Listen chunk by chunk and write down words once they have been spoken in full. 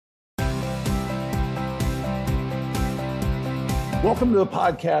Welcome to the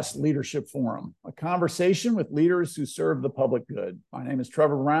podcast Leadership Forum, a conversation with leaders who serve the public good. My name is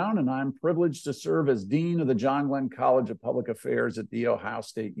Trevor Brown, and I'm privileged to serve as Dean of the John Glenn College of Public Affairs at The Ohio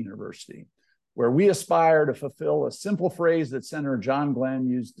State University, where we aspire to fulfill a simple phrase that Senator John Glenn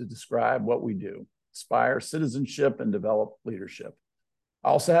used to describe what we do: inspire citizenship and develop leadership. I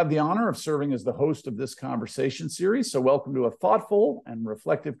also have the honor of serving as the host of this conversation series, so welcome to a thoughtful and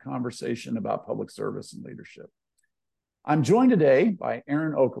reflective conversation about public service and leadership. I'm joined today by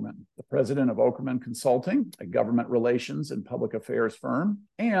Aaron Ockerman, the president of Ockerman Consulting, a government relations and public affairs firm,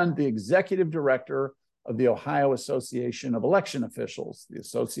 and the executive director of the Ohio Association of Election Officials, the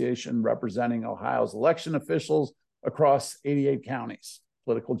association representing Ohio's election officials across 88 counties,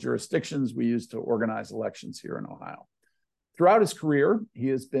 political jurisdictions we use to organize elections here in Ohio. Throughout his career, he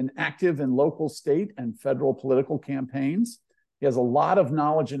has been active in local, state, and federal political campaigns. He has a lot of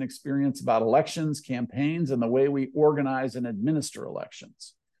knowledge and experience about elections, campaigns, and the way we organize and administer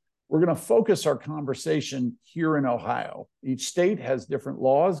elections. We're going to focus our conversation here in Ohio. Each state has different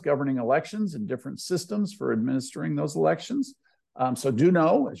laws governing elections and different systems for administering those elections. So do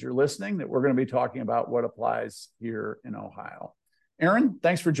know, as you're listening, that we're going to be talking about what applies here in Ohio. Aaron,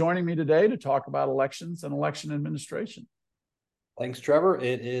 thanks for joining me today to talk about elections and election administration. Thanks, Trevor.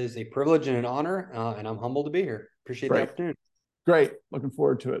 It is a privilege and an honor, and I'm humbled to be here. Appreciate the opportunity. Great. Looking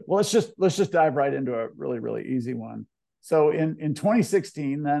forward to it. Well, let's just dive right into a really easy one. So in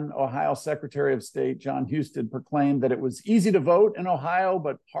 2016, then Ohio Secretary of State John Husted proclaimed that it was easy to vote in Ohio,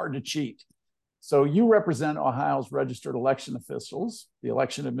 but hard to cheat. So you represent Ohio's registered election officials, the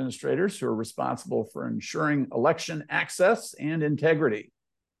election administrators who are responsible for ensuring election access and integrity.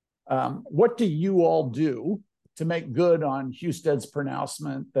 What do you all do to make good on Husted's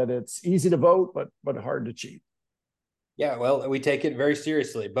pronouncement that it's easy to vote, but hard to cheat? Yeah, well, we take it very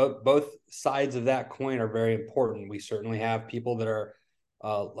seriously. Both sides of that coin are very important. We certainly have people that are,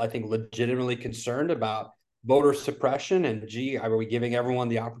 I think, legitimately concerned about voter suppression and, are we giving everyone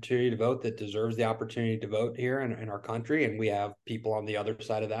the opportunity to vote that deserves the opportunity to vote here in our country? And we have people on the other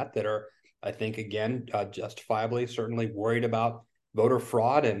side of that are, I think, again, justifiably certainly worried about voter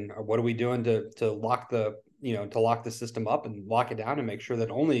fraud and what are we doing to lock the system up and lock it down and make sure that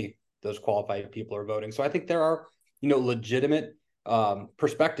only those qualified people are voting. So I think there are legitimate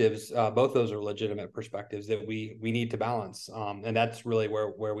perspectives. Both those are legitimate perspectives that we need to balance, and that's really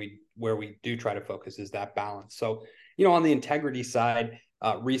where we do try to focus, is that balance. So, on the integrity side,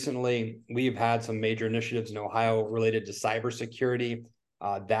 recently we've had some major initiatives in Ohio related to cybersecurity.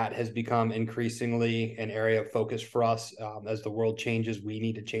 That has become increasingly an area of focus for us. As the world changes, we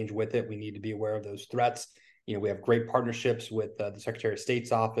need to change with it. We need to be aware of those threats. We have great partnerships with the Secretary of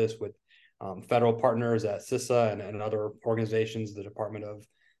State's office, with federal partners at CISA and other organizations, the Department of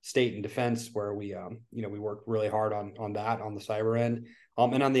State and Defense, where we work really hard on that, on the cyber end.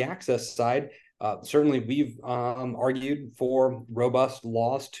 And on the access side, certainly we've argued for robust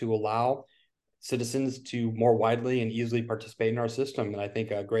laws to allow citizens to more widely and easily participate in our system. And I think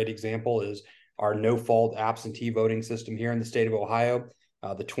a great example is our no-fault absentee voting system here in the state of Ohio,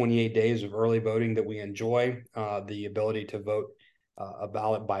 the 28 days of early voting that we enjoy, the ability to vote a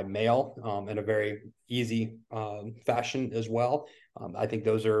ballot by mail in a very easy fashion as well. I think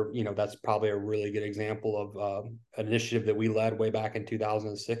those are, that's probably a really good example of an initiative that we led way back in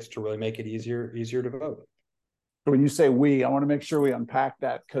 2006 to really make it easier to vote. So when you say we, I want to make sure we unpack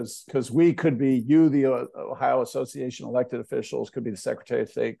that, because we could be you, the Ohio Association elected officials, could be the Secretary of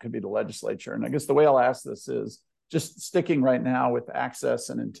State, could be the legislature. And I guess the way I'll ask this is just sticking right now with access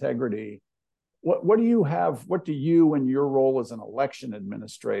and integrity. What do you, in your role as an election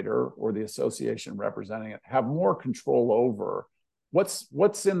administrator or the association representing it, have more control over?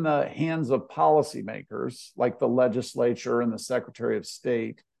 What's in the hands of policymakers like the legislature and the Secretary of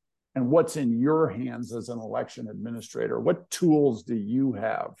State, and what's in your hands as an election administrator? What tools do you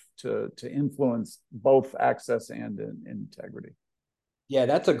have to influence both access and integrity? Yeah,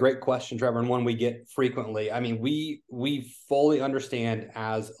 that's a great question, Trevor, and one we get frequently. I mean, we fully understand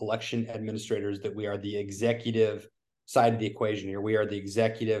as election administrators that we are the executive side of the equation here. We are the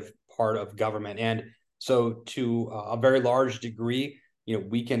executive part of government. And so to a very large degree,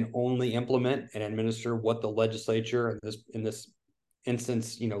 we can only implement and administer what the legislature, in this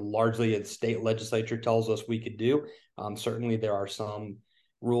instance, largely the state legislature, tells us we could do. Certainly there are some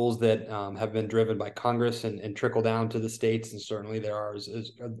rules that have been driven by Congress and trickle down to the states. And certainly there is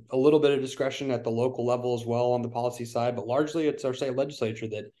a little bit of discretion at the local level as well on the policy side, but largely it's our state legislature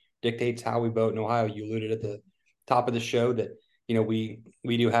that dictates how we vote in Ohio. You alluded at the top of the show that,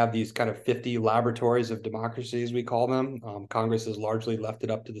 we do have these kind of 50 laboratories of democracy, as we call them. Congress has largely left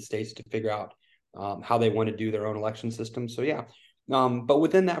it up to the states to figure out how they want to do their own election system. So yeah, But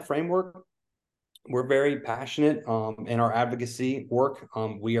within that framework, we're very passionate in our advocacy work.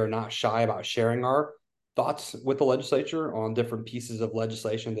 We are not shy about sharing our thoughts with the legislature on different pieces of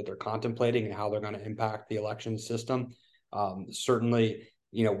legislation that they're contemplating and how they're going to impact the election system. Certainly,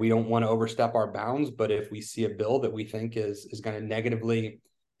 we don't want to overstep our bounds, but if we see a bill that we think is going to negatively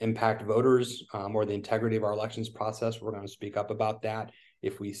impact voters or the integrity of our elections process, we're going to speak up about that.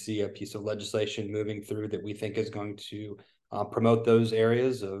 If we see a piece of legislation moving through that we think is going to promote those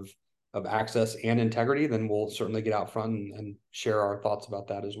areas of access and integrity, then we'll certainly get out front and share our thoughts about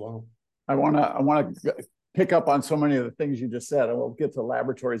that as well. I want to pick up on so many of the things you just said, and we'll get to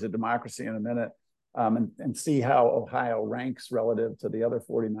laboratories of democracy in a minute, and see how Ohio ranks relative to the other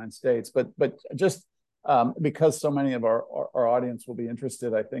 49 states. But just because so many of our audience will be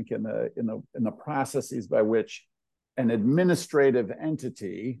interested, I think, in the processes by which an administrative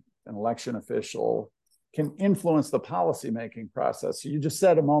entity, an election official, can influence the policymaking process. So you just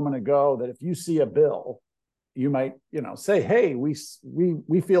said a moment ago that if you see a bill, you might, say, hey, we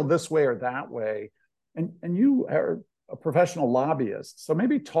feel this way or that way. And you are a professional lobbyist. So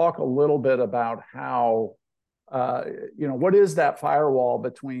maybe talk a little bit about how, what is that firewall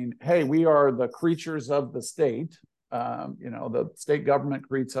between, hey, we are the creatures of the state, the state government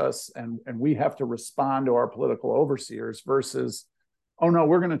creates us and we have to respond to our political overseers, versus, oh no,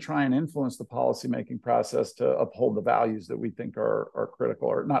 we're going to try and influence the policymaking process to uphold the values that we think are critical,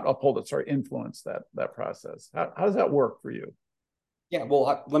 or not uphold it, sorry, influence that process. How does that work for you? Yeah,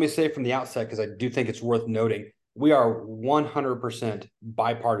 well, let me say from the outset, because I do think it's worth noting, we are 100%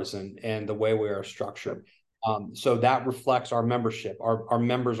 bipartisan in the way we are structured. So that reflects our membership. Our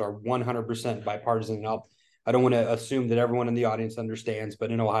members are 100% bipartisan. And I don't want to assume that everyone in the audience understands, but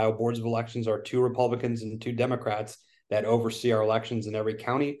in Ohio, boards of elections are 2 Republicans and 2 Democrats that oversee our elections in every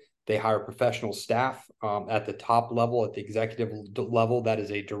county. They hire professional staff at the top level, at the executive level. That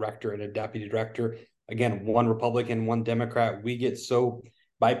is a director and a deputy director. Again, 1 Republican, 1 Democrat. We get so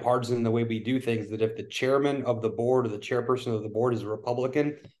bipartisan in the way we do things that if the chairman of the board or the chairperson of the board is a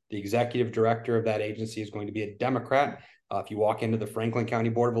Republican, the executive director of that agency is going to be a Democrat. If you walk into the Franklin County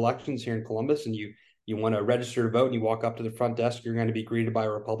Board of Elections here in Columbus and you want to register to vote and you walk up to the front desk, you're going to be greeted by a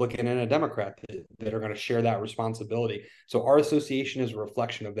Republican and a Democrat that are going to share that responsibility. So our association is a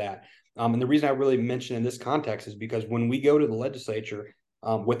reflection of that. And the reason I really mention in this context is because when we go to the legislature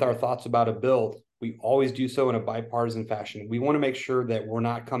with our thoughts about a bill, we always do so in a bipartisan fashion. We want to make sure that we're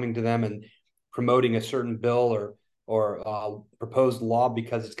not coming to them and promoting a certain bill or proposed law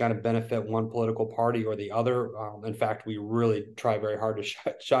because it's going to benefit one political party or the other. In fact, we really try very hard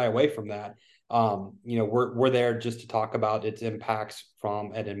to shy away from that. We're there just to talk about its impacts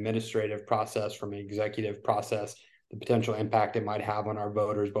from an administrative process, from an executive process, the potential impact it might have on our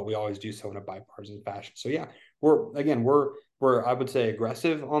voters, but we always do so in a bipartisan fashion. So yeah, we're I would say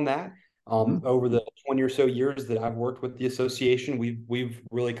aggressive on that. Over the 20 or so years that I've worked with the association, we've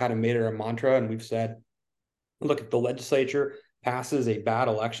really kind of made it a mantra, and we've said, look, if the legislature passes a bad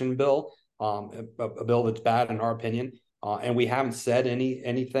election bill, a bill that's bad in our opinion, and we haven't said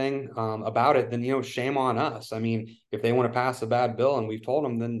anything about it, then, shame on us. I mean, if they want to pass a bad bill and we've told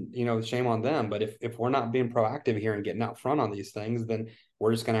them, then, shame on them. But if we're not being proactive here and getting out front on these things, then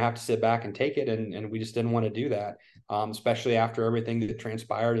we're just going to have to sit back and take it. And we just didn't want to do that, especially after everything that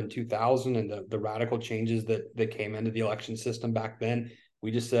transpired in 2000 and the radical changes that came into the election system back then. We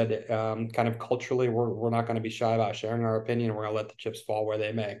just said kind of culturally, we're not going to be shy about sharing our opinion. We're going to let the chips fall where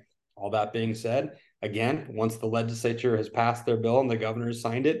they may. All that being said, again, once the legislature has passed their bill and the governor has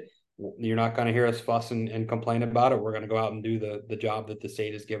signed it, you're not going to hear us fuss and complain about it. We're going to go out and do the job that the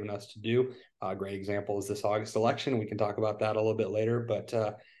state has given us to do. A great example is this August election. We can talk about that a little bit later. But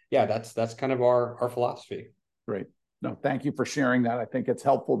yeah, that's kind of our philosophy. Great. No, thank you for sharing that. I think it's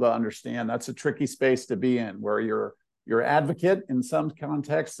helpful to understand that's a tricky space to be in, where you're advocate in some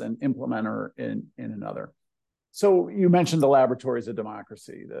contexts and implementer in another. So you mentioned the laboratories of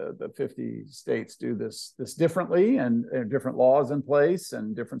democracy. The 50 states do this differently, and different laws in place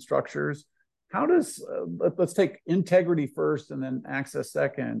and different structures. How does let's take integrity first and then access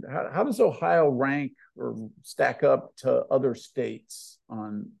second. How does Ohio rank or stack up to other states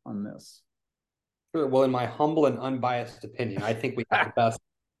on this? Sure. Well, in my humble and unbiased opinion, I think we have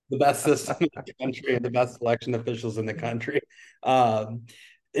the best system in the country and the best election officials in the country.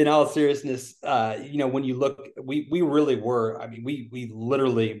 In all seriousness, when you look, we really were, we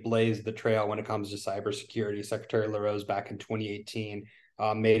literally blazed the trail when it comes to cybersecurity. Secretary LaRose back in 2018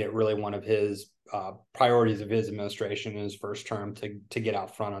 made it really one of his priorities of his administration in his first term to get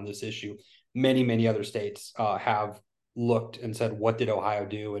out front on this issue. Many, many other states have looked and said, what did Ohio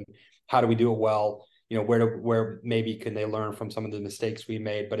do and how do we do it well? where maybe can they learn from some of the mistakes we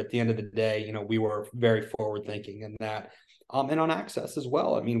made. But at the end of the day, we were very forward thinking in that. And on access as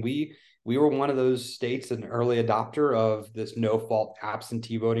well. I mean, we were one of those states, an early adopter of this no fault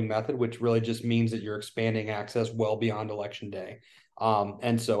absentee voting method, which really just means that you're expanding access well beyond election day.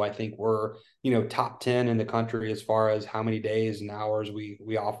 And so I think we're, top 10 in the country as far as how many days and hours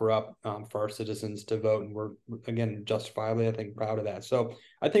we offer up for our citizens to vote. And we're, again, justifiably, I think, proud of that. So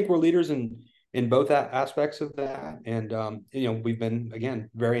I think we're leaders in both aspects of that. And, we've been, again,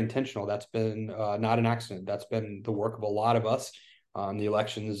 very intentional. That's been not an accident. That's been the work of a lot of us on the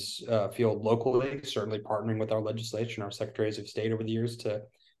elections field locally, certainly partnering with our legislature and our secretaries of state over the years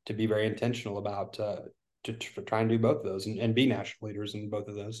to be very intentional about to try and do both of those and be national leaders in both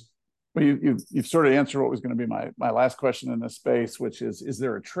of those. Well, you've sort of answered what was going to be my last question in this space, which is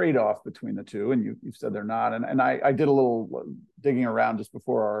there a trade-off between the two? And you've said they're not. And I did a little digging around just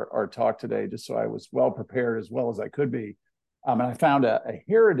before our talk today, just so I was well prepared as well as I could be. And I found a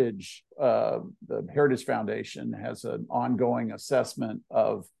heritage, the Heritage Foundation has an ongoing assessment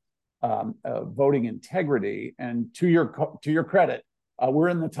of voting integrity. And to your credit, we're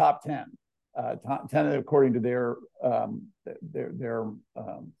in the top 10. 10 according to their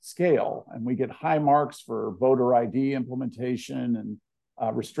scale, and we get high marks for voter ID implementation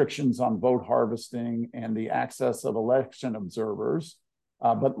and restrictions on vote harvesting and the access of election observers,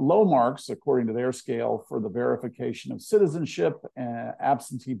 but low marks according to their scale for the verification of citizenship and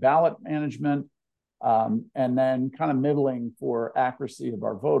absentee ballot management, and then kind of middling for accuracy of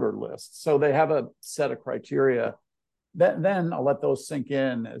our voter list. So they have a set of criteria. Then I'll let those sink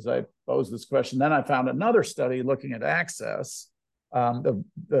in as I pose this question. Then I found another study looking at access.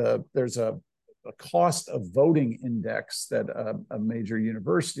 There's a cost of voting index that a major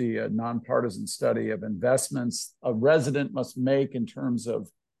university, a nonpartisan study of investments a resident must make in terms of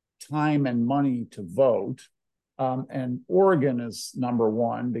time and money to vote. And Oregon is number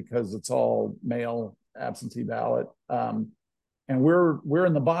one because it's all mail absentee ballot. And we're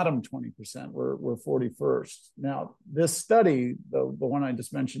in the bottom 20%. We're 41st. Now, this study, the one I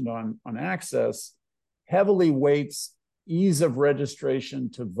just mentioned on access, heavily weights ease of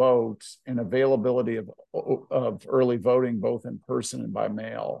registration to vote and availability of early voting, both in person and by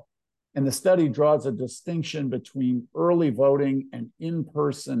mail. And the study draws a distinction between early voting and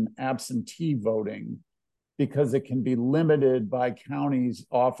in-person absentee voting, because it can be limited by counties'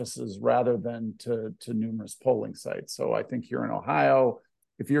 offices rather than to numerous polling sites. So I think here in Ohio,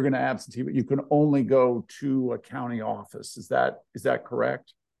 if you're going to absentee, you can only go to a county office. Is that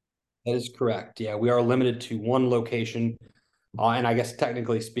correct? That is correct. Yeah, we are limited to one location. And I guess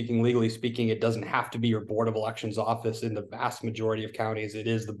technically speaking, legally speaking, it doesn't have to be your Board of Elections office. In the vast majority of counties, it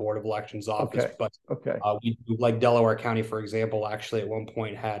is the Board of Elections office. Okay. But okay. We, like Delaware County, for example, actually at one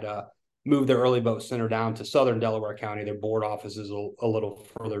point had moved their early vote center down to southern Delaware County. Their board office is a little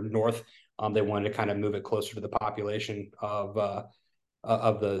further north. They wanted to kind of move it closer to the population of the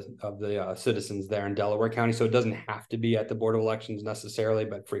citizens there in Delaware County. So it doesn't have to be at the Board of Elections necessarily,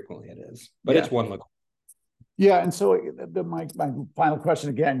 but frequently it is. But it's one location. Yeah, and so my final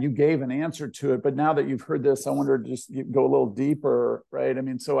question, again, you gave an answer to it, but now that you've heard this, I wonder to just go a little deeper, right? I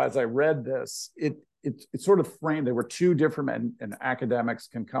mean, so as I read this, it sort of framed, there were two different, and academics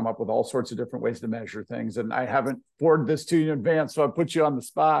can come up with all sorts of different ways to measure things. And I haven't forwarded this to you in advance, so I put you on the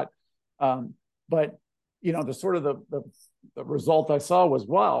spot. But, the sort of the result I saw was,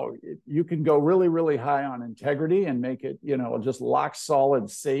 wow, you can go really, really high on integrity and make it, just lock solid,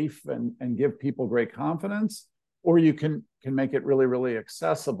 safe and give people great confidence, or you can make it really, really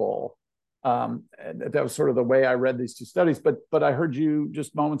accessible. And that was sort of the way I read these two studies, but I heard you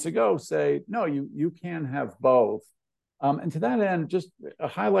just moments ago say, no, you can have both. And to that end, just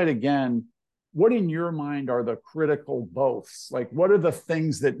highlight again, what in your mind are the critical boths? Like, what are the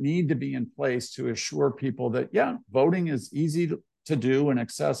things that need to be in place to assure people that, yeah, voting is easy to do and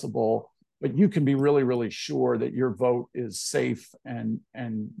accessible, but you can be really, really sure that your vote is safe and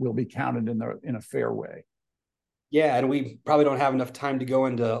will be counted in a fair way? Yeah, and we probably don't have enough time to go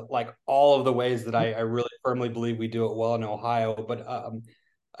into like all of the ways that I really firmly believe we do it well in Ohio. But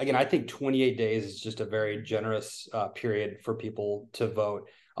again, I think 28 days is just a very generous period for people to vote.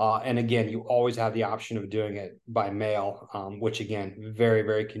 And again, you always have the option of doing it by mail, which again, very,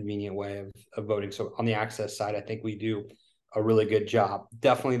 very convenient way of voting. So on the access side, I think we do a really good job.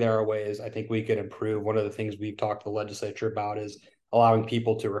 Definitely there are ways I think we could improve. One of the things we've talked to the legislature about is allowing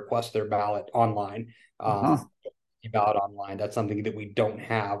people to request their ballot online. Ballot online. That's something that we don't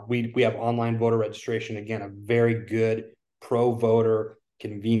have. We have online voter registration. Again, a very good pro voter,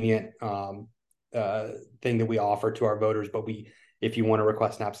 convenient thing that we offer to our voters, but we if you want to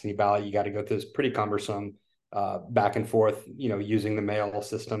request an absentee ballot, you got to go through this pretty cumbersome back and forth, using the mail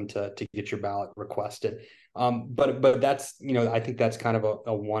system to get your ballot requested. But that's, I think that's kind of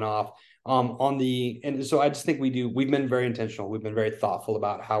a one-off. And so I just think we've been very intentional. We've been very thoughtful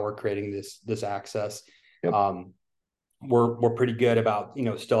about how we're creating this access. Yep. We're pretty good about,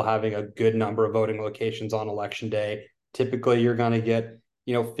 still having a good number of voting locations on election day. Typically you're going to get,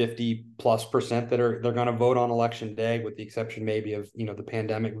 50+% they're going to vote on election day, with the exception maybe of, the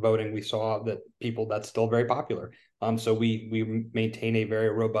pandemic voting. We saw that that's still very popular. So we maintain a very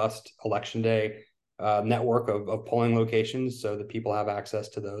robust election day network of polling locations, so that people have access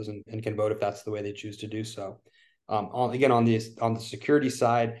to those and can vote if that's the way they choose to do so. On the security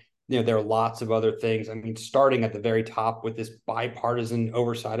side, there are lots of other things. I mean, starting at the very top with this bipartisan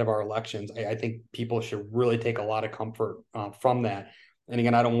oversight of our elections, I think people should really take a lot of comfort from that. And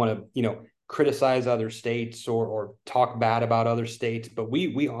again, I don't want to, criticize other states or talk bad about other states, but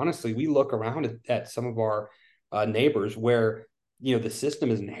we honestly, we look around at some of our neighbors where, the system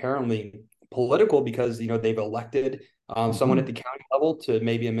is inherently political, because, they've elected someone at the county level to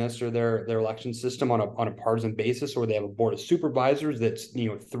maybe administer their election system on a partisan basis, or they have a board of supervisors that's,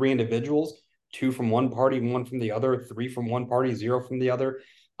 3 individuals, 2 from one party, 1 from the other, 3 from one party, 0 from the other.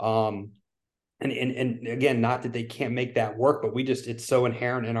 And again, not that they can't make that work, but it's so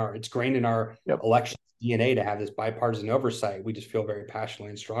inherent it's grained in our election DNA to have this bipartisan oversight. We just feel very passionately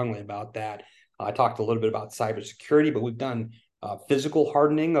and strongly about that. I talked a little bit about cybersecurity, but we've done physical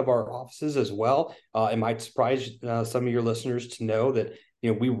hardening of our offices as well. It might surprise some of your listeners to know that,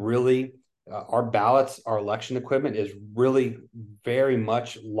 we really, our ballots, our election equipment is really very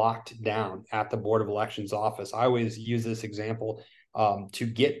much locked down at the Board of Elections office. I always use this example. To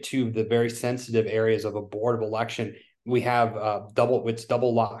get to the very sensitive areas of a board of election, we have it's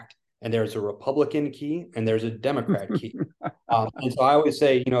double locked, and there's a Republican key and there's a Democrat key. And so I always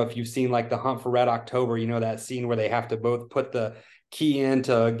say, if you've seen like the Hunt for Red October, that scene where they have to both put the key in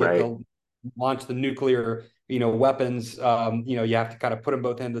to get launch the nuclear, weapons, you have to kind of put them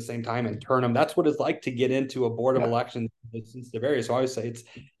both in at the same time and turn them. That's what it's like to get into a board of elections in sensitive areas. So I always say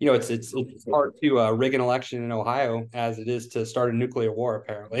it's hard to rig an election in Ohio as it is to start a nuclear war,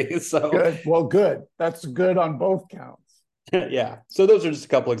 apparently. So good. Well, good. That's good on both counts. Yeah. So those are just a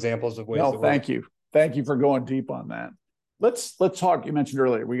couple examples of ways. Thank you. Thank you for going deep on that. Let's talk. You mentioned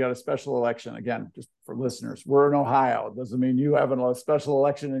earlier, we got a special election. Again, just for listeners, we're in Ohio. It doesn't mean you have a special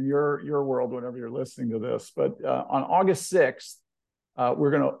election in your world whenever you're listening to this. But on August 6th, we're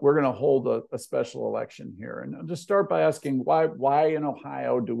gonna hold a special election here. And I'll just start by asking why in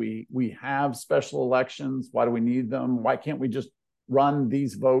Ohio do we have special elections? Why do we need them? Why can't we just run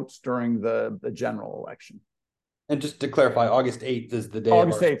these votes during the general election? And just to clarify, August 8th is the day.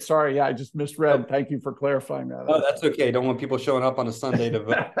 August 8th. Sorry, yeah, I just misread. Thank you for clarifying that. Oh, that's okay. Don't want people showing up on a Sunday to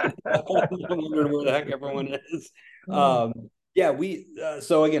vote. I'm wondering where the heck everyone is.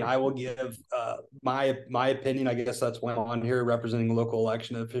 So again, I will give my opinion. I guess that's why I'm on here representing local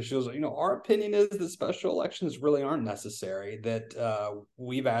election officials. Our opinion is that special elections really aren't necessary. That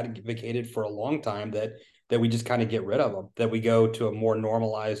we've advocated for a long time that we just kind of get rid of them. That we go to a more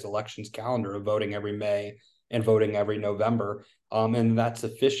normalized elections calendar of voting every May and voting every November, and that's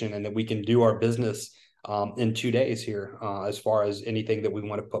sufficient, and that we can do our business in 2 days here, as far as anything that we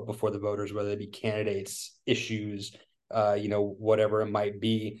want to put before the voters, whether it be candidates, issues, whatever it might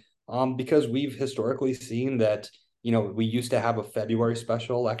be, because we've historically seen that, we used to have a February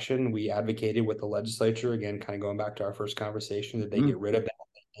special election. We advocated with the legislature, again, kind of going back to our first conversation, that they get rid of that.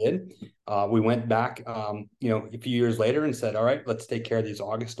 Did. We went back, a few years later and said, all right, let's take care of these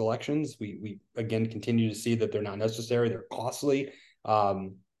August elections. We again continue to see that they're not necessary. They're costly. How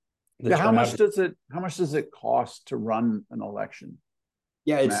much does it cost to run an election?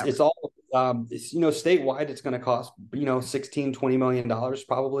 Yeah, it's all statewide. It's going to cost $16-20 million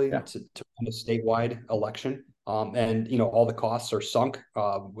probably to run a statewide election. And all the costs are sunk.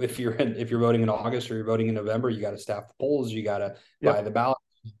 If you're voting in August or you're voting in November, you got to staff the polls, you got to buy the ballot,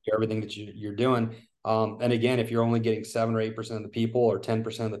 everything that you're doing. And again, if you're only getting 7 or 8% of the people or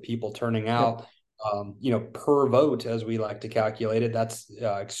 10% of the people turning out, per vote, as we like to calculate it, that's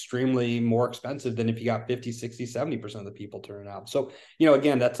extremely more expensive than if you got 50, 60, 70% of the people turning out. So,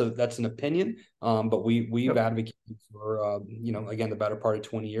 again, that's an opinion. But we've advocated for, again, the better part of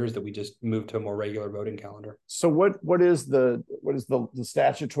 20 years that we just move to a more regular voting calendar. So what is the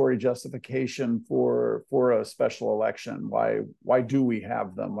statutory justification for a special election? Why do we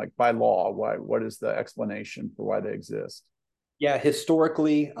have them? Like by law, what is the explanation for why they exist? Yeah,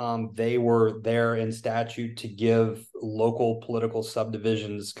 historically, they were there in statute to give local political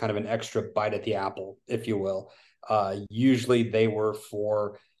subdivisions kind of an extra bite at the apple, if you will. Usually they were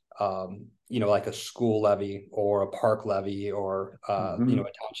for like a school levy or a park levy or Mm-hmm. a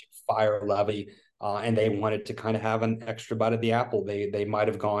township fire levy, and they wanted to kind of have an extra bite of the apple. They might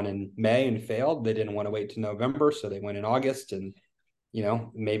have gone in May and failed. They didn't want to wait to November, so they went in August, and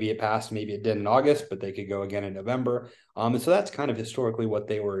maybe it passed, maybe it did in August, but they could go again in November. And so that's kind of historically what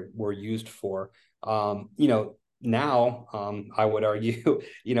they were used for. Now I would argue,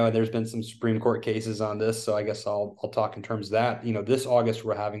 there's been some Supreme Court cases on this, so I guess I'll talk in terms of that. This August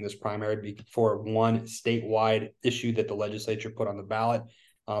we're having this primary for one statewide issue that the legislature put on the ballot.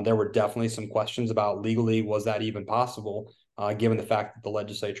 There were definitely some questions about legally, was that even possible? Given the fact that the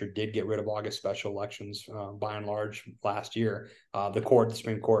legislature did get rid of August special elections by and large last year. The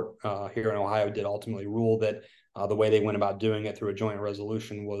Supreme Court here in Ohio did ultimately rule that the way they went about doing it through a joint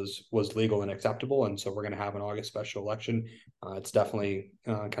resolution was legal and acceptable. And so we're going to have an August special election. It's definitely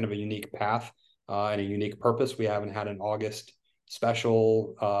kind of a unique path and a unique purpose. We haven't had an August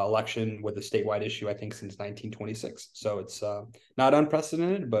special election with a statewide issue, I think, since 1926. So it's not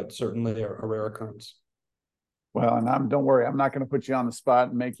unprecedented, but certainly a rare occurrence. Well, and don't worry, I'm not going to put you on the spot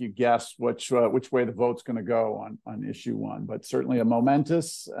and make you guess which way the vote's going to go on issue one, but certainly a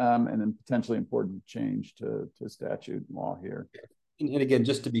momentous and then potentially important change to statute and law here. And again,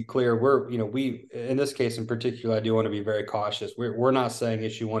 just to be clear, we in this case in particular, I do want to be very cautious. We're not saying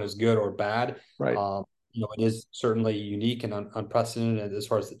issue one is good or bad. Right. It is certainly unique and unprecedented as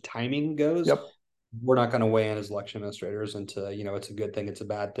far as the timing goes. Yep. We're not going to weigh in as election administrators into, it's a good thing, it's a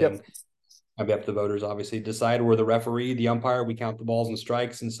bad thing. Yep. I'd be up to the voters, obviously, decide. We're the referee, the umpire. We count the balls and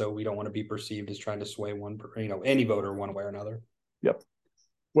strikes, and so we don't want to be perceived as trying to sway any voter one way or another. Yep.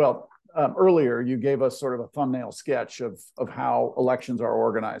 Well, earlier you gave us sort of a thumbnail sketch of how elections are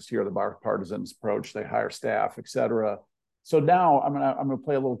organized here, the bipartisan approach. They hire staff, et cetera. So now I'm gonna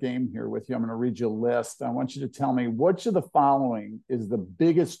play a little game here with you. I'm gonna read you a list. I want you to tell me which of the following is the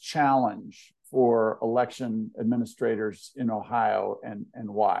biggest challenge for election administrators in Ohio and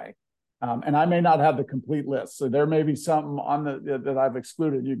why. And I may not have the complete list. So there may be something on that I've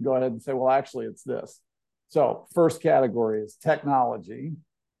excluded. You can go ahead and say, well, actually, it's this. So first category is technology.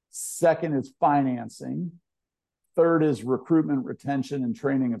 Second is financing. Third is recruitment, retention, and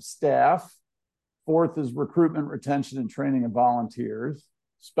training of staff. Fourth is recruitment, retention, and training of volunteers.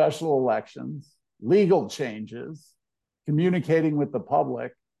 Special elections, legal changes, communicating with the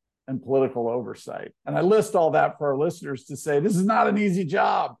public, and political oversight. And I list all that for our listeners to say, this is not an easy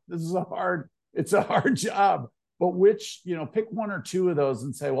job. It's a hard job. But pick one or two of those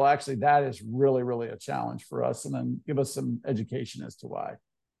and say, well, actually, that is really, really a challenge for us. And then give us some education as to why.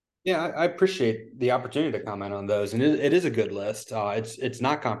 Yeah, I appreciate the opportunity to comment on those. And it is a good list. It's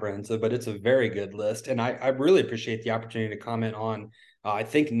not comprehensive, but it's a very good list. And I really appreciate the opportunity to comment on, I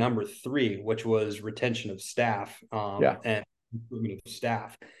think, number 3, which was retention of staff and recruitment of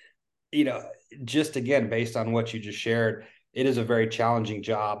staff. Just again, based on what you just shared, it is a very challenging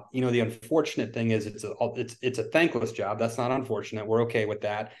job. The unfortunate thing is it's a thankless job. That's not unfortunate. We're okay with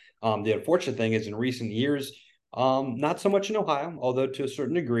that. The unfortunate thing is in recent years, not so much in Ohio, although to a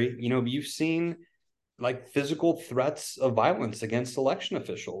certain degree, you've seen like physical threats of violence against election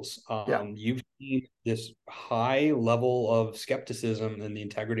officials. You've seen this high level of skepticism in the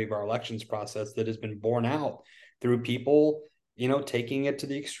integrity of our elections process that has been borne out through people taking it to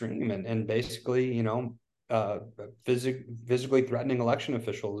the extreme and basically, physically threatening election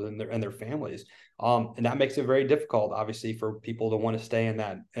officials and their families. And that makes it very difficult, obviously, for people to want to stay in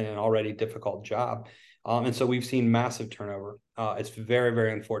an already difficult job. And so we've seen massive turnover. It's very,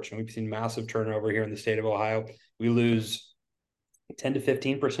 very unfortunate. We've seen massive turnover here in the state of Ohio. We lose 10 to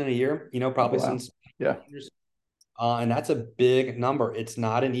 15% a year, probably since years. And that's a big number. It's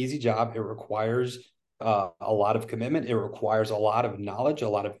not an easy job. It requires a lot of commitment. It requires a lot of knowledge, a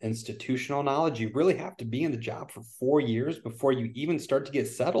lot of institutional knowledge. You really have to be in the job for 4 years before you even start to get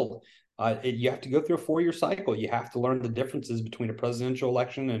settled. You have to go through a 4-year cycle. You have to learn the differences between a presidential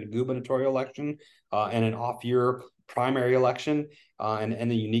election and a gubernatorial election and an off-year primary election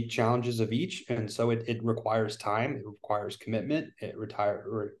and the unique challenges of each. And so it requires time. It requires commitment. It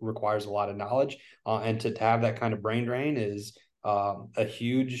requires a lot of knowledge. And to have that kind of brain drain is a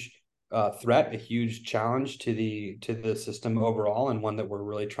huge threat, a huge challenge to the system overall, and one that we're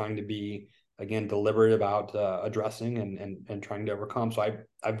really trying to be, again, deliberate about addressing and trying to overcome. So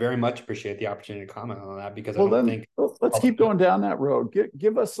I very much appreciate the opportunity to comment on that because let's keep going down that road.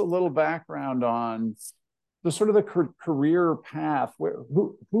 Give us a little background on the sort of the career path.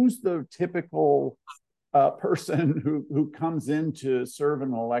 Who's the typical person who comes in to serve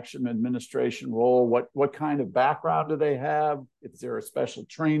an election administration role? What kind of background do they have? Is there a special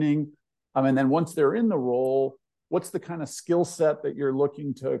training? And then once they're in the role, what's the kind of skill set that you're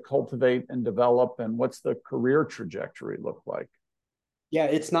looking to cultivate and develop, and what's the career trajectory look like? Yeah,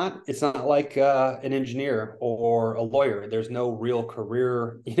 it's not like an engineer or a lawyer. There's no real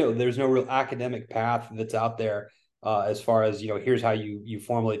career, there's no real academic path that's out there as far as, here's how you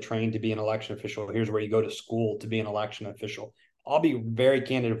formally train to be an election official. Here's where you go to school to be an election official. I'll be very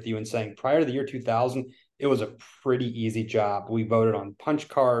candid with you in saying prior to the year 2000, it was a pretty easy job. We voted on punch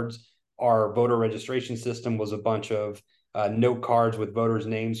cards. Our voter registration system was a bunch of note cards with voters'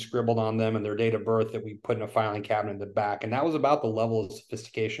 names scribbled on them and their date of birth that we put in a filing cabinet in the back. And that was about the level of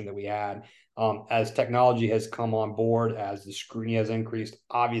sophistication that we had. As technology has come on board, as the scrutiny has increased,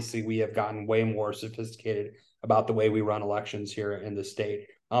 obviously we have gotten way more sophisticated about the way we run elections here in the state.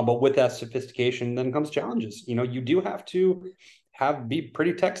 But with that sophistication, then comes challenges. You do have to be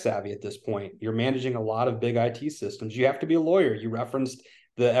pretty tech savvy at this point. You're managing a lot of big IT systems. You have to be a lawyer. You referenced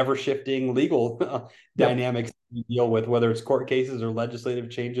the ever shifting legal dynamics you deal with, whether it's court cases or legislative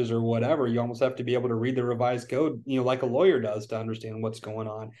changes or whatever. You almost have to be able to read the revised code, like a lawyer does, to understand what's going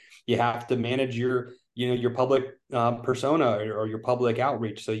on. You have to manage your public persona or your public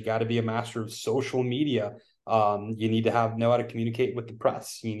outreach. So you got to be a master of social media. You need to know how to communicate with the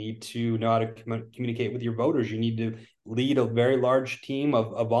press. You need to know how to communicate with your voters. You need to lead a very large team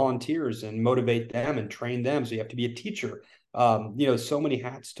of volunteers and motivate them and train them. So you have to be a teacher. So many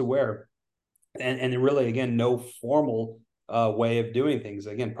hats to wear, and really, again, no formal way of doing things.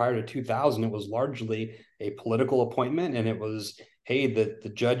 Again, prior to 2000, it was largely a political appointment, and it was, hey, the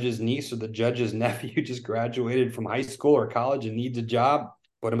judge's niece or the judge's nephew just graduated from high school or college and needs a job,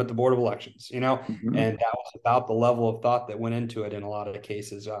 put him at the Board of Elections, Mm-hmm. and that was about the level of thought that went into it in a lot of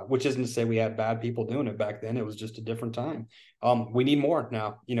cases, which isn't to say we had bad people doing it back then. It was just a different time. We need more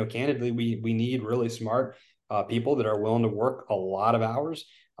now. Candidly, we need really smart people that are willing to work a lot of hours.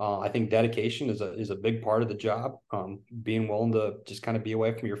 I think dedication is a big part of the job. Being willing to just kind of be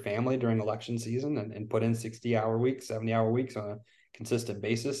away from your family during election season and put in 60-hour weeks, 70-hour weeks on a consistent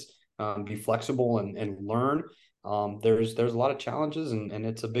basis. Be flexible and learn. There's a lot of challenges and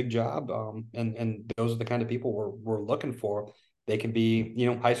it's a big job. And those are the kind of people we're looking for. They can be,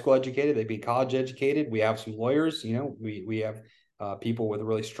 high school educated, they be college educated. We have some lawyers, we have people with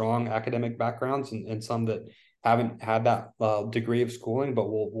really strong academic backgrounds and some that haven't had that degree of schooling, but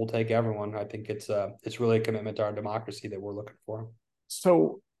we'll take everyone. I think it's really a commitment to our democracy that we're looking for.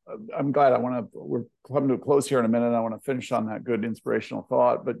 So I'm glad. We're coming to a close here in a minute. I want to finish on that good inspirational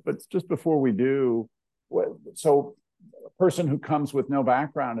thought, but just before we do, so a person who comes with no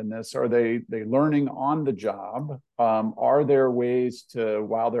background in this, are they learning on the job? Are there ways to,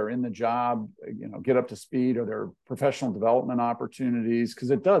 while they're in the job, get up to speed? Are there professional development opportunities? Because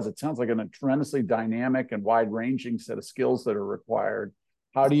it sounds like a tremendously dynamic and wide-ranging set of skills that are required.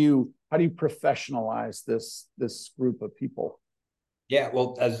 How do you professionalize this group of people? Yeah,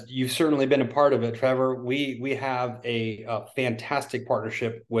 well, as you've certainly been a part of it, Trevor, we have a fantastic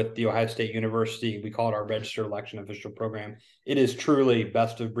partnership with the Ohio State University. We call it our Registered Election Official Program. It is truly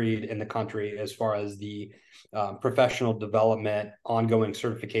best of breed in the country as far as the professional development, ongoing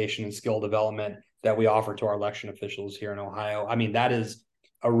certification, and skill development that we offer to our election officials here in Ohio. I mean, that is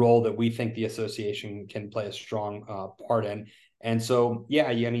a role that we think the association can play a strong part in. And so, yeah,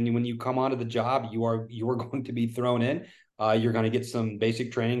 I mean, when you come onto the job, you are going to be thrown in. You're going to get some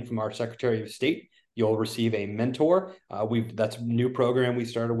basic training from our Secretary of State. You'll receive a mentor. That's a new program we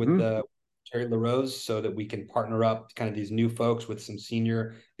started with Terry LaRose so that we can partner up kind of these new folks with some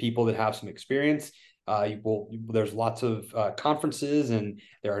senior people that have some experience. There's lots of conferences, and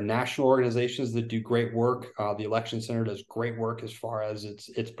there are national organizations that do great work. The Election Center does great work as far as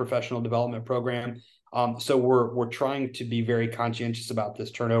its professional development program. So we're trying to be very conscientious about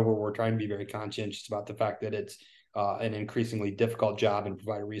this turnover. We're trying to be very conscientious about the fact that it's an increasingly difficult job and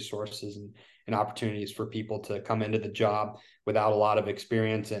provide resources and opportunities for people to come into the job without a lot of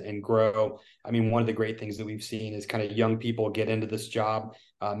experience and grow. I mean, one of the great things that we've seen is kind of young people get into this job,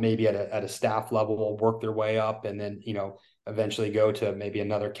 maybe at a staff level, work their way up, and then, eventually go to maybe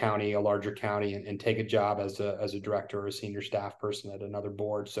another county, a larger county, and take a job as a director or a senior staff person at another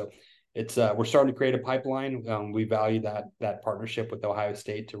board. So it's we're starting to create a pipeline. We value that partnership with Ohio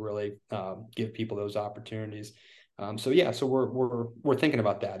State to really give people those opportunities. So we're thinking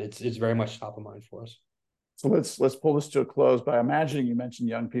about that. It's very much top of mind for us. So let's pull this to a close by imagining, you mentioned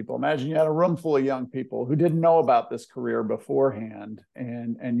young people. Imagine you had a room full of young people who didn't know about this career beforehand,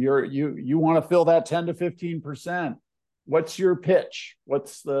 and you want to fill that 10 to 15%. What's your pitch?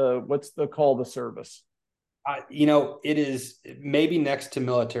 What's the call to service? It is maybe next to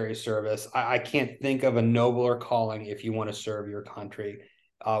military service. I can't think of a nobler calling if you want to serve your country.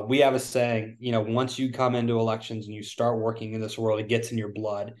 We have a saying, once you come into elections and you start working in this world, it gets in your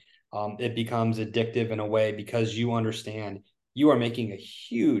blood. It becomes addictive in a way because you understand you are making a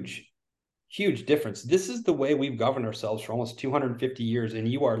huge, huge difference. This is the way we've governed ourselves for almost 250 years, and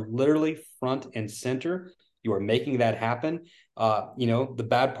you are literally front and center. You are making that happen. The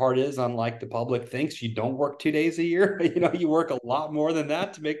bad part is, unlike the public thinks, you don't work 2 days a year. You work a lot more than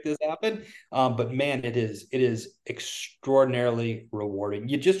that to make this happen. But man, it is extraordinarily rewarding.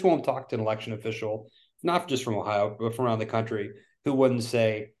 You just won't talk to an election official, not just from Ohio, but from around the country, who wouldn't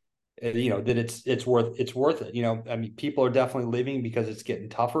say, that it's worth it. I mean, people are definitely leaving because it's getting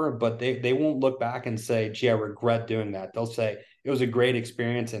tougher, but they won't look back and say, gee, I regret doing that. They'll say it was a great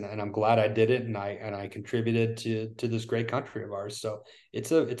experience, and I'm glad I did it, and I contributed to this great country of ours. So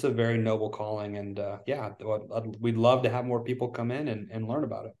it's a very noble calling, and we'd love to have more people come in and learn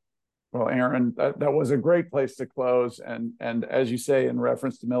about it. Well, Aaron, that was a great place to close. And as you say, in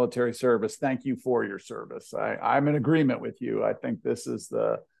reference to military service, thank you for your service. I'm in agreement with you. I think this is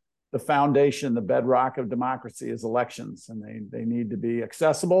the foundation, the bedrock of democracy is elections, and they need to be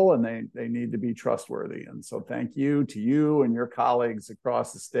accessible, and they need to be trustworthy. And so thank you to you and your colleagues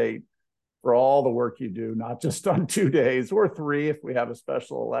across the state for all the work you do, not just on 2 days or 3 if we have a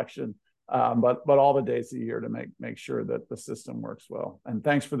special election, but all the days of the year to make sure that the system works well. And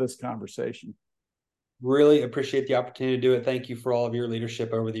thanks for this conversation. Really appreciate the opportunity to do it. Thank you for all of your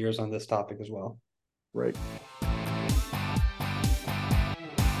leadership over the years on this topic as well. Great.